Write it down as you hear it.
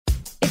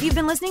If you've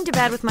been listening to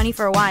Bad with Money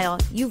for a while,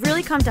 you've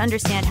really come to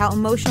understand how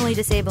emotionally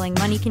disabling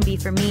money can be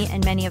for me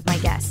and many of my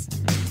guests.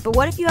 But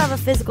what if you have a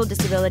physical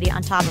disability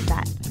on top of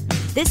that?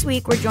 This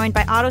week, we're joined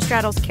by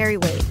Autostraddle's Carrie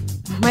Wade.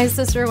 My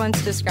sister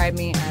once described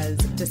me as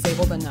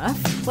disabled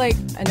enough, like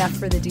enough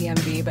for the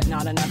DMV, but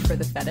not enough for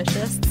the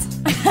fetishists.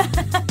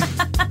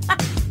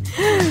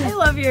 I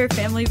love your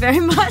family very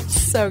much.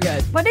 So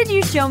good. What did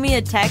you show me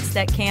a text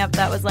at camp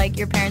that was like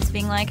your parents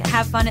being like,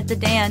 have fun at the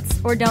dance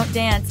or don't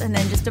dance, and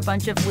then just a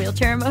bunch of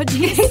wheelchair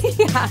emojis?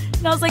 Yeah.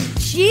 And I was like,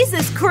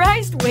 Jesus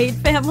Christ, Wade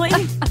family.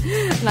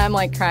 And I'm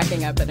like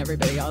cracking up and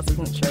everybody else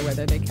isn't sure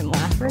whether they can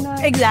laugh or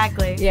not.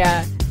 Exactly.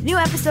 Yeah. New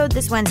episode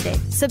this Wednesday.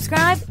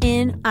 Subscribe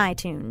in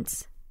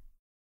iTunes.